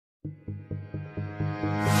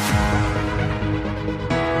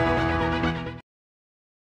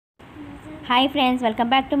Hi friends, welcome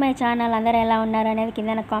back to my channel. అందరూ ఎలా ఉన్నారు అనేది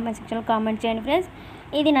కింద నాకు కామెంట్ సెక్షన్లో కామెంట్ చేయండి ఫ్రెండ్స్.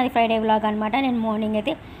 ఇది నాది ఫ్రైడే వ్లాగ్ అనమాట. నేను మార్నింగ్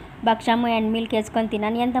అయితే భక్షము అండ్ మిల్క్ వేసుకొని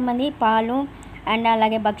తిన్నాను. ఎంతమంది పాలు అండ్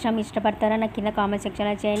అలాగే భక్షం ఇష్టపడతారో నాకు కింద కామెంట్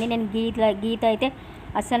సెక్షన్లో చేయండి. నేను గీత అయితే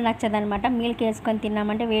అస్సలు నచ్చదనమాట. మిల్క్ వేసుకొని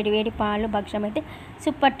తిన్నామంటే వేడి వేడి పాలు భక్షం అయితే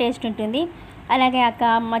సూపర్ టేస్ట్ ఉంటుంది. అలాగే అక్క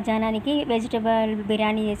మధ్యాహ్నానికి వెజిటబుల్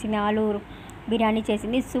బిర్యానీ చేసింది, ఆలూ బిర్యానీ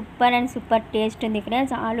చేసింది. సూపర్ అండ్ సూపర్ టేస్ట్ ఉంది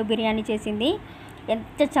ఫ్రెండ్స్. ఆలూ బిర్యానీ చేసింది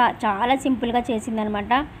ఎంత చాలా సింపుల్గా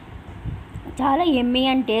చేసిందనమాట. చాలా ఎమ్మీ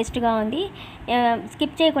అండ్ టేస్ట్గా ఉంది.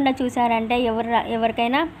 స్కిప్ చేయకుండా చూసారంటే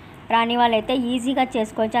ఎవరికైనా రాని వాళ్ళైతే ఈజీగా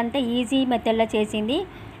చేసుకోవచ్చు. అంతే ఈజీ మెథడ్లో చేసింది.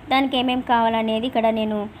 దానికి ఏమేమి కావాలనేది ఇక్కడ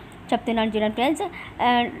నేను చెప్తున్నాను చూడండి ఫ్రెండ్స్.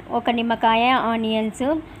 ఒక నిమ్మకాయ, onions,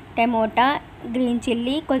 tomato, green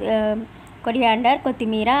chilli, coriander,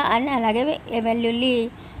 కొత్తిమీర అండ్ అలాగే వెల్లుల్లి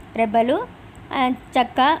రెబ్బలు,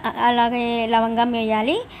 చెక్క, అలాగే లవంగం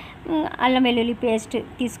వేయాలి. అల్లం వెల్లుల్లి పేస్ట్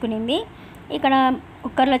తీసుకునింది. ఇక్కడ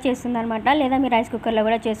కుక్కర్లో చేస్తుంది అనమాట, లేదా మీరు రైస్ కుక్కర్లో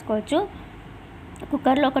కూడా చేసుకోవచ్చు.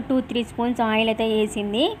 కుక్కర్లో ఒక 2-3 స్పూన్స్ ఆయిల్ అయితే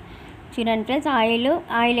వేసింది. చూడండి ఫ్రెండ్స్,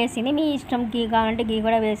 ఆయిల్ వేసింది. మీ ఇష్టం, గీ కావాలంటే గీ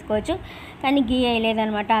కూడా వేసుకోవచ్చు, కానీ గీ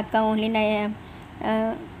వేయలేదనమాట అక్క. ఓన్లీ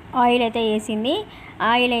ఆయిల్ అయితే వేసింది.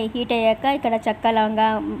 ఆయిల్ హీట్ అయ్యాక ఇక్కడ చెక్క, లవంగా,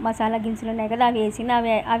 మసాలా దినుసులు ఉన్నాయి కదా, అవి వేసింది.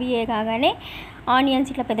 అవి కాగానే ఆనియన్స్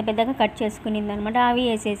ఇట్లా పెద్ద పెద్దగా కట్ చేసుకునింది అనమాట. అవి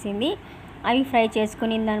వేసేసింది. అవి ఫ్రై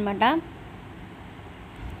చేసుకునింది అనమాట.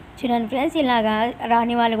 చూడండి ఫ్రెండ్స్, ఇలాగా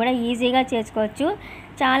రాని వాళ్ళు కూడా ఈజీగా చేసుకోవచ్చు.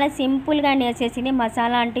 చాలా సింపుల్గా వేసేసింది.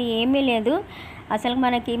 మసాలా అంటూ ఏమీ లేదు అసలు.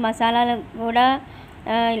 మనకి మసాలాలు కూడా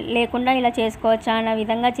లేకుండా ఇలా చేసుకోవచ్చా అన్న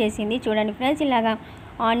విధంగా చేసింది. చూడండి ఫ్రెండ్స్, ఇలాగా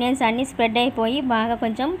ఆనియన్స్ అన్నీ స్ప్రెడ్ అయిపోయి బాగా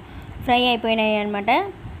కొంచెం ఫ్రై అయిపోయినాయి అనమాట.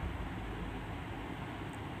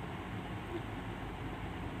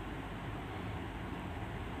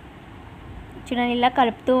 చూడండి, ఇలా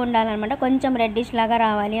కలుపుతూ ఉండాలన్నమాట. కొంచెం రెడ్డిష్ లాగా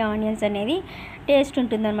రావాలి ఆనియన్స్ అనేది. టేస్ట్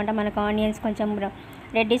ఉంటుందన్నమాట. మనకు ఆనియన్స్ కొంచెం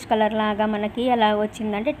రెడ్డిష్ కలర్ లాగా మనకి అలా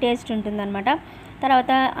వచ్చిందంటే టేస్ట్ ఉంటుందన్నమాట.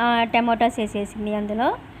 తర్వాత టమాటోస్ వేసేసింది. అందులో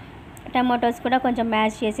టమాటోస్ కూడా కొంచెం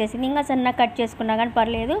మ్యాష్ చేసేసింది. ఇంకా సన్నగా కట్ చేసుకున్నా కానీ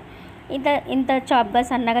పర్లేదు. ఇంత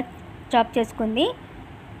సన్నగా చాప్ చేసుకుంది.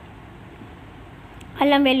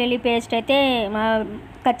 అల్లం వెల్లుల్లి పేస్ట్ అయితే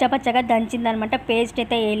కచ్చపచ్చగా దంచిందనమాట. పేస్ట్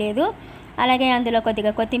అయితే వేయలేదు. అలాగే అందులో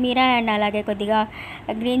కొద్దిగా కొత్తిమీర అండ్ అలాగే కొద్దిగా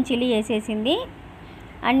గ్రీన్ చిల్లీ వేసేసింది.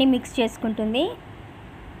 అన్నీ మిక్స్ చేసుకుంటుంది.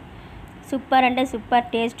 సూపర్ అంటే సూపర్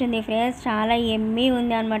టేస్ట్ ఉంది ఫ్రెండ్స్. చాలా ఎమ్మీ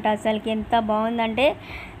ఉంది అనమాట. అసలుకి ఎంత బాగుందంటే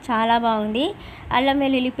చాలా బాగుంది. అల్లం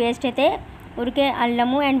వెల్లుల్లి పేస్ట్ అయితే ఉరికే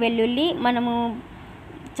అల్లము అండ్ వెల్లుల్లి మనము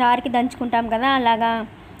చారుకి దంచుకుంటాం కదా, అలాగా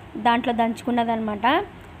దాంట్లో దంచుకున్నదనమాట.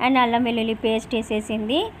 అండ్ అల్లం వెల్లుల్లి పేస్ట్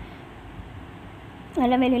వేసేసింది.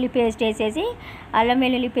 అల్లం వెల్లుల్లి పేస్ట్ వేసేసి అల్లం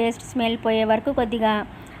వెల్లుల్లి పేస్ట్ స్మెల్ పోయే వరకు కొద్దిగా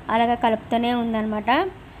అలాగా కలుపుతూనే ఉందన్నమాట.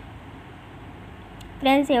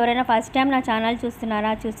 ఫ్రెండ్స్, ఎవరైనా ఫస్ట్ టైం నా ఛానల్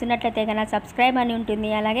చూస్తున్నట్లయితే కనుక సబ్స్క్రైబ్ అని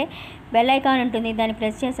ఉంటుంది, అలాగే బెల్ ఐకాన్ ఉంటుంది. దాన్ని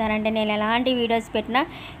ప్రెస్ చేశారంటే నేను ఎలాంటి వీడియోస్ పెట్టినా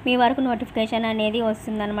మీ వరకు నోటిఫికేషన్ అనేది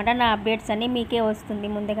వస్తుందన్నమాట. నా అప్డేట్స్ అన్నీ మీకే వస్తుంది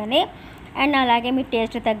ముందుగానే. అండ్ అలాగే మీ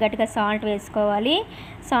టేస్ట్ తగ్గట్టుగా సాల్ట్ వేసుకోవాలి.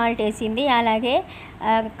 సాల్ట్ వేసింది. అలాగే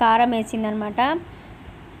కారం వేసిందనమాట.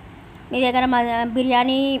 మీ దగ్గర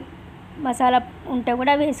బిర్యానీ మసాలా ఉంటే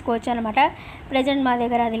కూడా వేసుకోవచ్చు అనమాట. ప్రజెంట్ మా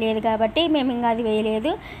దగ్గర అది లేదు కాబట్టి మేము ఇంకా అది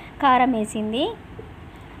వేయలేదు. కారం వేసింది.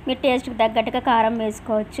 మీ టేస్ట్కి తగ్గట్టుగా కారం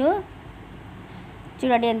వేసుకోవచ్చు.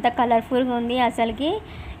 చూడండి ఎంత కలర్ఫుల్గా ఉంది. అసలుకి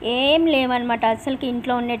ఏం లేవన్నమాట. అసలుకి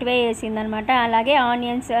ఇంట్లో ఉన్నట్టువే వేసిందనమాట. అలాగే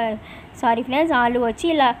ఆలు వచ్చి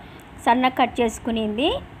ఇలా సన్నగా కట్ చేసుకునింది.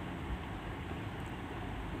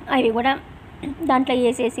 అవి కూడా దాంట్లో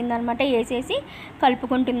వేసేసింది అనమాట. వేసేసి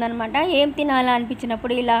కలుపుకుంటుందన్నమాట. ఏం తినాలా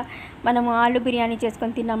అనిపించినప్పుడు ఇలా మనము ఆలు బిర్యానీ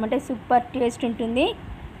చేసుకొని తిన్నామంటే సూపర్ టేస్ట్ ఉంటుంది.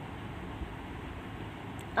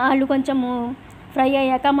 ఆలు కొంచెము ఫ్రై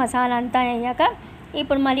అయ్యాక, మసాలా అంతా అయ్యాక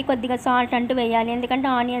ఇప్పుడు మళ్ళీ కొద్దిగా సాల్ట్ అంటూ వేయాలి. ఎందుకంటే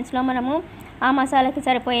ఆనియన్స్లో మనము ఆ మసాలాకి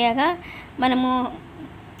సరిపోయాక మనము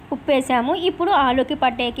ఉప్పు వేసాము. ఇప్పుడు ఆలుకి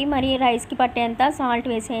పట్టేకి మరి రైస్కి పట్టేంత సాల్ట్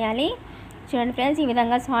వేసేయాలి. చూడండి ఫ్రెండ్స్, ఈ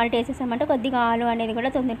విధంగా సాల్ట్ వేసేసామంటే కొద్దిగా ఆలు అనేది కూడా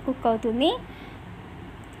తొందరగా కుక్ అవుతుంది.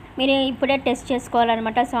 మీరు ఇప్పుడే టెస్ట్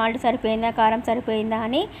చేసుకోవాలన్నమాట. సాల్ట్ సరిపోయిందా, కారం సరిపోయిందా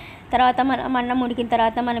అని. తర్వాత అన్నం ఉడికిన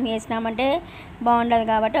తర్వాత మనం వేసినామంటే బాగుండదు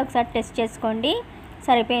కాబట్టి ఒకసారి టెస్ట్ చేసుకోండి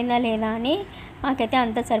సరిపోయిందా లేదా అని. మాకైతే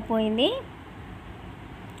అంత సరిపోయింది.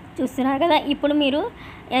 చూస్తున్నారు కదా. ఇప్పుడు మీరు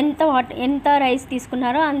ఎంత రైస్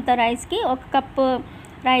తీసుకున్నారో అంత రైస్కి 1 కప్పు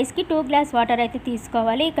రైస్కి 2 గ్లాస్ వాటర్ అయితే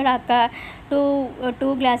తీసుకోవాలి. ఇక్కడ అక్క 2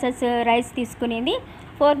 గ్లాసెస్ రైస్ తీసుకునింది.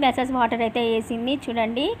 4 గ్లాసెస్ వాటర్ అయితే వేసింది.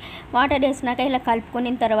 చూడండి, వాటర్ వేసినాక ఇలా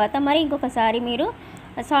కలుపుకున్న తర్వాత మరి ఇంకొకసారి మీరు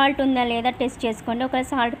సాల్ట్ ఉందా లేదా టెస్ట్ చేసుకోండి. ఒకవేళ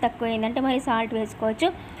సాల్ట్ తక్కువ అయిందంటే మరి సాల్ట్ వేసుకోవచ్చు.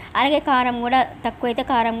 అలాగే కారం కూడా తక్కువైతే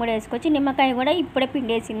కారం కూడా వేసుకోవచ్చు. నిమ్మకాయ కూడా ఇప్పుడే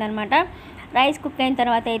పిండేసింది అనమాట. రైస్ కుక్ అయిన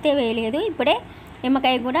తర్వాత అయితే వేయలేదు. ఇప్పుడే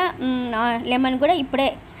నిమ్మకాయ కూడా లెమన్ కూడా ఇప్పుడే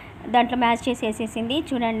దాంట్లో మ్యాష్ చేసి వేసేసింది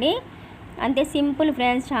చూడండి. అంతే సింపుల్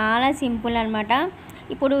ఫ్రెండ్స్, చాలా సింపుల్ అనమాట.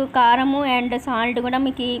 ఇప్పుడు కారము అండ్ సాల్ట్ కూడా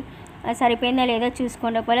మీకు సరిపోయిందా లేదో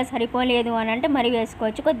చూసుకోండి. ఒకవేళ సరిపోలేదు అని అంటే మరి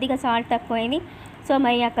వేసుకోవచ్చు. కొద్దిగా సాల్ట్ తక్కువైంది, సో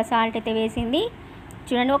మరి అక్క సాల్ట్ అయితే వేసింది.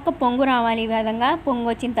 చూడండి, ఒక పొంగు రావాలి. ఈ విధంగా పొంగు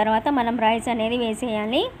వచ్చిన తర్వాత మనం రైస్ అనేది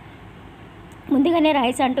వేసేయాలి. ముందుగానే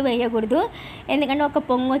రైస్ అంటూ వేయకూడదు, ఎందుకంటే ఒక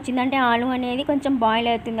పొంగు వచ్చిందంటే ఆలు అనేది కొంచెం బాయిల్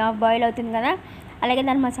అవుతుంది, హాఫ్ బాయిల్ అవుతుంది కదా, అలాగే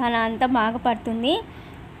దాని మసాలా అంతా బాగా పడుతుంది.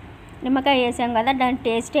 నిమ్మకాయ వేసాం కదా, దాని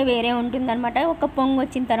టేస్టే వేరే ఉంటుందన్నమాట. ఒక పొంగు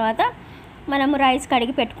వచ్చిన తర్వాత మనము రైస్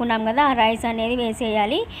కడిగి పెట్టుకున్నాం కదా, ఆ రైస్ అనేది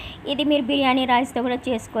వేసేయాలి. ఇది మీరు బిర్యానీ రైస్తో కూడా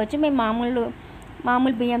చేసుకోవచ్చు. మేము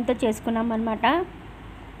మామూలు బియ్యంతో చేసుకున్నాం అనమాట.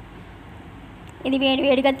 ఇది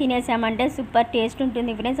వేడిగా తినేసామంటే సూపర్ టేస్ట్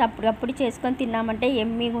ఉంటుంది ఫ్రెండ్స్. అప్పుడప్పుడు చేసుకొని తిన్నామంటే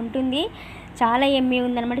ఎమ్మీగా ఉంటుంది, చాలా ఎమ్మీగా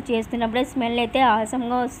ఉందన్నమాట. చేస్తున్నప్పుడే స్మెల్ అయితే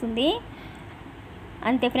ఆసంగా వస్తుంది.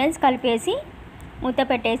 అంతే ఫ్రెండ్స్, కలిపేసి మూత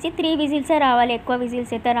పెట్టేసి 3 విజిల్సే రావాలి, ఎక్కువ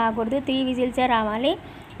విజిల్స్ అయితే రాకూడదు. 3 విజిల్సే రావాలి,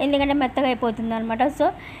 ఎందుకంటే మెత్తగా అయిపోతుంది అనమాట. సో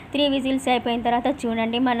 3 విజిల్స్ అయిపోయిన తర్వాత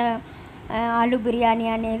చూడండి, మన ఆలు బిర్యానీ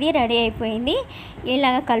అనేది రెడీ అయిపోయింది.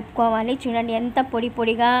 ఇలాగ కలుపుకోవాలి. చూడండి ఎంత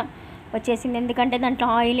పొడిగా వచ్చేసింది, ఎందుకంటే దాంట్లో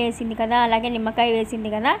ఆయిల్ వేసింది కదా, అలాగే నిమ్మకాయ వేసింది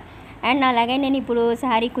కదా. అండ్ అలాగే నేను ఇప్పుడు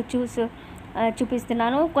శారీ కుచ్చూస్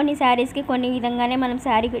చూపిస్తున్నాను. కొన్ని శారీస్కి కొన్ని విధంగానే మనం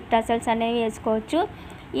శారీ టసల్స్ అనేవి వేసుకోవచ్చు.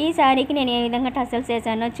 ఈ శారీకి నేను ఏ విధంగా టసల్స్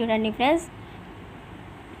వేసానో చూడండి ఫ్రెండ్స్.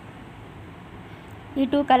 ఈ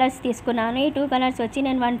 2 కలర్స్ తీసుకున్నాను. ఈ 2 కలర్స్ వచ్చి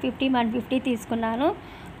నేను 150 తీసుకున్నాను.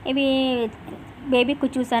 ఇవి బేబీ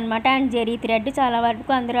కుచ్చూస్ అనమాట. అండ్ జెరీ థ్రెడ్ చాలా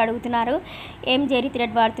వరకు అందరూ అడుగుతున్నారు ఏం జెరీ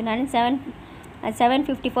థ్రెడ్ వాడుతున్నాను.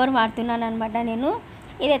 754 వాడుతున్నాను అనమాట నేను.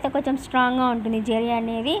 ఇదైతే కొంచెం స్ట్రాంగ్గా ఉంటుంది జెరీ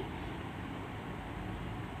అనేది.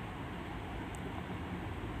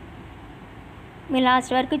 మీరు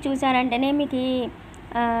లాస్ట్ వరకు చూసారంటేనే మీకు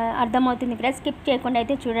అర్థమవుతుంది కదా. స్కిప్ చేయకుండా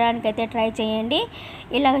అయితే చూడడానికి అయితే ట్రై చేయండి.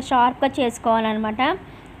 ఇలా షార్ప్గా చేసుకోవాలన్నమాట.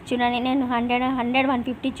 చూడండి, నేను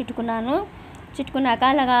 150 చుట్టుకున్నాక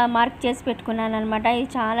అలాగా మార్క్ చేసి పెట్టుకున్నాను అనమాట. ఇది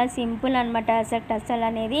చాలా సింపుల్ అనమాట. టసల్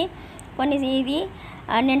అనేది ఇది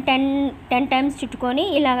నేను 10 టైమ్స్ చుట్టుకొని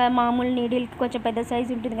ఇలాగ మామూలు నీడిల్కి కొంచెం పెద్ద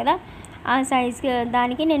సైజు ఉంటుంది కదా, ఆ సైజు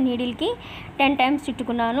దానికి నేను నీడిల్కి 10 టైమ్స్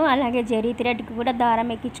చుట్టుకున్నాను. అలాగే జెరీ థ్రెడ్కి కూడా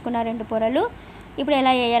దారం ఎక్కించుకున్న 2 పొరలు. ఇప్పుడు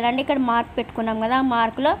ఎలా వేయాలంటే ఇక్కడ మార్క్ పెట్టుకున్నాం కదా, ఆ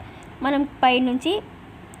మార్కులో మనం పైనుంచి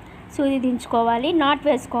సూది దించుకోవాలి, నాట్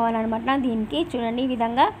వేసుకోవాలన్నమాట. దీనికి చూడండి, ఈ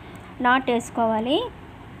విధంగా నాట్ వేసుకోవాలి.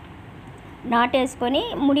 నాట్ వేసుకొని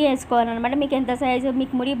ముడి వేసుకోవాలన్నమాట. మీకు ఎంత సైజు,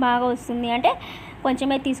 మీకు ముడి బాగా వస్తుంది అంటే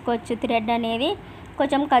కొంచెమే తీసుకోవచ్చు. థ్రెడ్ అనేది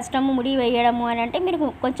కొంచెం కష్టం ముడి వేయడము అని అంటే మీరు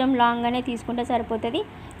కొంచెం లాంగ్గానే తీసుకుంటే సరిపోతుంది.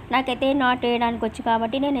 నాకైతే నాట్ వేయడానికి వచ్చు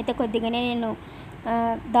కాబట్టి నేనైతే కొద్దిగానే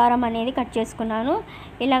దారం అనేది కట్ చేసుకున్నాను.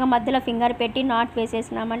 ఇలాగ మధ్యలో ఫింగర్ పెట్టి నాట్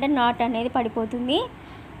వేసేసినామంటే నాట్ అనేది పడిపోతుంది.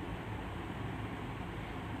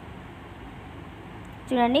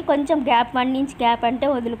 చూడండి, కొంచెం గ్యాప్ 1 ఇంచ్ గ్యాప్ అంటే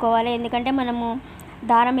వదులుకోవాలి, ఎందుకంటే మనము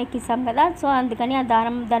దారం ఎక్కిస్తాం కదా. సో అందుకని ఆ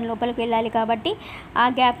దారం దాని లోపలికి వెళ్ళాలి కాబట్టి ఆ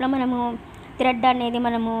గ్యాప్లో మనము థ్రెడ్ అనేది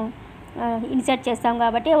మనము ఇన్సర్ట్ చేస్తాం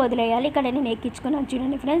కాబట్టి వదిలేయాలి. ఇక్కడ నేను ఎక్కించుకున్నాను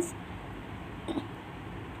చూడండి ఫ్రెండ్స్,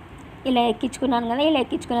 ఇలా ఎక్కించుకున్నాను కదా. ఇలా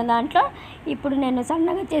ఎక్కించుకున్న దాంట్లో ఇప్పుడు నేను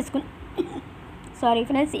సన్నగా సారీ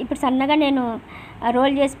ఫ్రెండ్స్, ఇప్పుడు సన్నగా నేను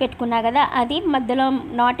రోల్ చేసి పెట్టుకున్నా కదా, అది మధ్యలో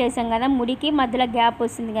నాట్ వేసాం కదా, ముడికి మధ్యలో గ్యాప్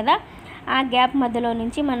వస్తుంది కదా, ఆ గ్యాప్ మధ్యలో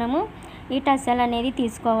నుంచి మనము ఈ టసల్ అనేది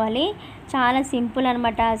తీసుకోవాలి. చాలా సింపుల్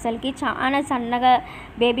అనమాట. అసలుకి చాలా సన్నగా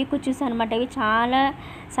బేబీ కుచ్చూస్ అనమాట. ఇవి చాలా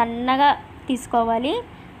సన్నగా తీసుకోవాలి.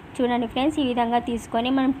 చూడండి ఫ్రెండ్స్, ఈ విధంగా తీసుకొని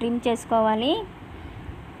మనం ట్రిమ్ చేసుకోవాలి.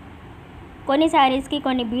 కొన్ని శారీస్కి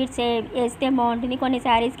కొన్ని బీడ్స్ వేస్తే బాగుంటుంది, కొన్ని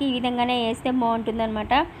శారీస్కి ఈ విధంగానే వేస్తే బాగుంటుంది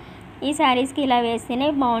అనమాట. ఈ శారీస్కి ఇలా వేస్తేనే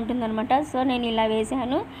బాగుంటుంది అనమాట. సో నేను ఇలా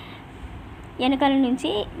వేసాను. వెనకాల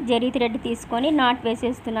నుంచి జెరీ థ్రెడ్ తీసుకొని నాట్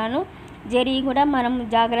వేసేస్తున్నాను. జెరీ కూడా మనం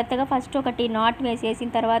జాగ్రత్తగా ఫస్ట్ ఒకటి నాట్ వేసేసిన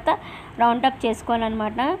తర్వాత రౌండ్ అప్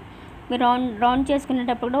చేసుకోవాలన్నమాట. మీరు రౌండ్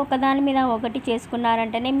చేసుకునేటప్పుడు ఒకదాని మీద ఒకటి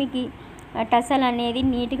చేసుకున్నారంటేనే మీకు టసల్ అనేది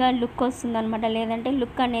నీట్గా లుక్ వస్తుంది అనమాట, లేదంటే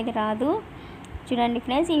లుక్ అనేది రాదు. చూడండి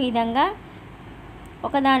ఫ్రెండ్స్, ఈ విధంగా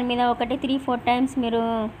ఒకదాని మీద ఒకటి 3-4 టైమ్స్ మీరు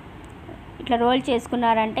ఇట్లా రోల్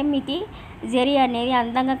చేసుకున్నారంటే మీకు జెరీ అనేది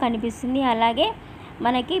అందంగా కనిపిస్తుంది, అలాగే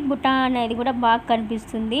మనకి బుట్ట అనేది కూడా బాగా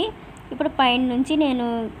కనిపిస్తుంది. ఇప్పుడు పైన నుంచి నేను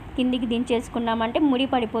కిందికి దించేసుకున్నామంటే ముడి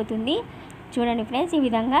పడిపోతుంది. చూడండి ఫ్రెండ్స్, ఈ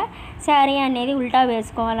విధంగా శారీ అనేది ఉల్టా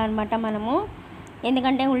వేసుకోవాలన్నమాట మనము,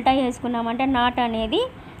 ఎందుకంటే ఉల్టా వేసుకున్నామంటే నాట్ అనేది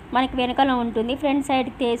మనకి వెనకాల ఉంటుంది. ఫ్రంట్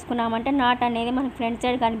సైడ్కి తీసుకున్నామంటే నాట్ అనేది మనకి ఫ్రంట్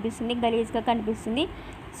సైడ్ కనిపిస్తుంది, గలీజ్గా కనిపిస్తుంది.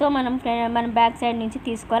 సో మనం బ్యాక్ సైడ్ నుంచి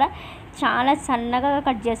తీసుకోవాలి. చాలా సన్నగా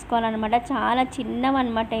కట్ చేసుకోవాలన్నమాట. చాలా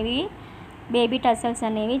చిన్నవన్నమాట ఇవి బేబీ టసల్స్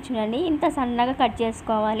అనేవి. చూడండి, ఇంత సన్నగా కట్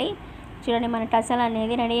చేసుకోవాలి. చూడండి మన టసల్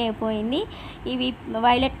అనేది రెడీ అయిపోయింది. ఇవి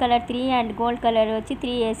violet colour 3 and gold colour వచ్చి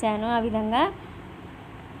 3 వేసాను. ఆ విధంగా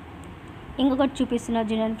ఇంకొకటి చూపిస్తున్నా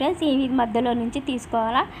చూడండి ఫ్రెండ్స్. ఇవి మధ్యలో నుంచి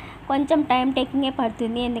తీసుకోవాలా. కొంచెం టైం టేకింగే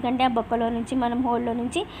పడుతుంది, ఎందుకంటే ఆ బొక్కలో నుంచి మనం హోల్లో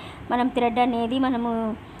నుంచి మనం థ్రెడ్ అనేది మనము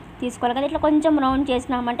తీసుకోవాలి కదా. ఇట్లా కొంచెం రౌండ్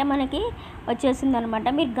చేసినామంటే మనకి వచ్చేస్తుంది అనమాట.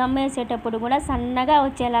 మీరు గమ్ వేసేటప్పుడు కూడా సన్నగా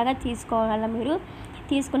వచ్చేలాగా తీసుకోవాలి. మీరు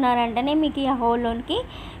తీసుకున్నారంటేనే మీకు ఆ హోల్లోనికి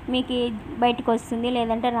మీకు బయటకు వస్తుంది,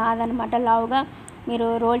 లేదంటే రాదనమాట. లావుగా మీరు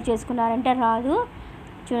రోల్ చేసుకున్నారంటే రాదు.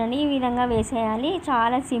 చూడండి ఈ విధంగా వేసేయాలి.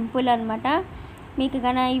 చాలా సింపుల్ అనమాట. మీకు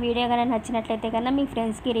కన్నా ఈ వీడియో కన్నా నచ్చినట్లయితే కన్నా మీ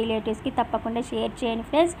ఫ్రెండ్స్కి రిలేటివ్స్కి తప్పకుండా షేర్ చేయండి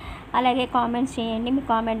ఫ్రెండ్స్. అలాగే కామెంట్స్ చేయండి. మీ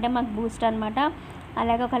కామెంటే మాకు బూస్ట్ అనమాట.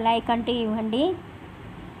 అలాగే ఒక లైక్ అంటూ ఇవ్వండి.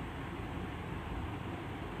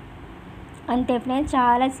 అంతే ఫ్రెండ్స్,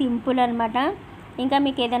 చాలా సింపుల్ అనమాట. ఇంకా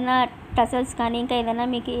మీకు ఏదైనా టసల్స్ కానీ ఇంకా ఏదైనా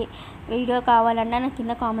మీకు వీడియో కావాలన్నా నాకు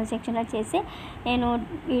కింద కామెంట్ సెక్షన్లో చేసి నేను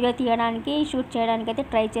వీడియో తీయడానికి షూట్ చేయడానికి అయితే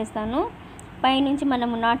ట్రై చేస్తాను. పైనుంచి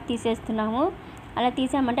మనము నాట్ తీసేస్తున్నాము. అలా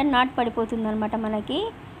తీసామంటే నాట్ పడిపోతుంది అనమాట మనకి.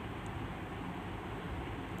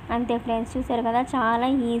 అంతే ఫ్రెండ్స్, చూసారు కదా, చాలా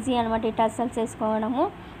ఈజీ అనమాట ఈ టసల్స్ వేసుకోవడము.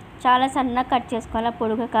 చాలా సన్నగా కట్ చేసుకోవాలి,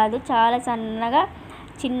 పొడుగు కాదు. చాలా సన్నగా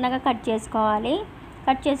చిన్నగా కట్ చేసుకోవాలి.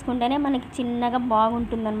 కట్ చేసుకుంటేనే మనకి చిన్నగా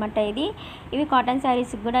బాగుంటుంది అనమాట. ఇవి కాటన్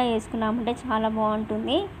శారీస్కి కూడా వేసుకున్నామంటే చాలా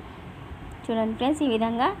బాగుంటుంది. చూడండి ఫ్రెండ్స్, ఈ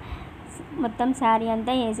విధంగా మొత్తం శారీ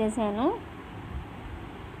అంతా వేసేసాను.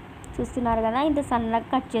 చూస్తున్నారు కదా, ఇంత సన్నగా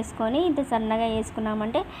కట్ చేసుకొని ఇంత సన్నగా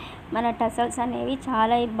వేసుకున్నామంటే మన టసల్స్ అనేవి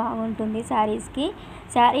చాలా బాగుంటుంది శారీస్కి.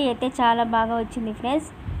 శారీ అయితే చాలా బాగా వచ్చింది ఫ్రెండ్స్.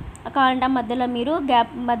 కావాలంటే మధ్యలో మీరు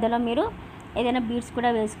గ్యాప్ మధ్యలో మీరు ఏదైనా బీడ్స్ కూడా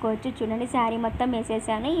వేసుకోవచ్చు. చూడండి శారీ మొత్తం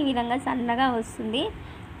వేసేసాను. ఈ విధంగా సన్నగా వస్తుంది,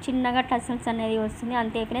 చిన్నగా టసల్స్ అనేది వస్తుంది.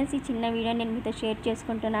 అంతే ఫ్రెండ్స్, ఈ చిన్న వీడియో నేను మీతో షేర్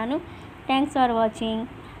చేసుకుంటున్నాను. Thanks for watching.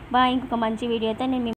 బాయ్. ఇంకొక మంచి వీడియోతో నేను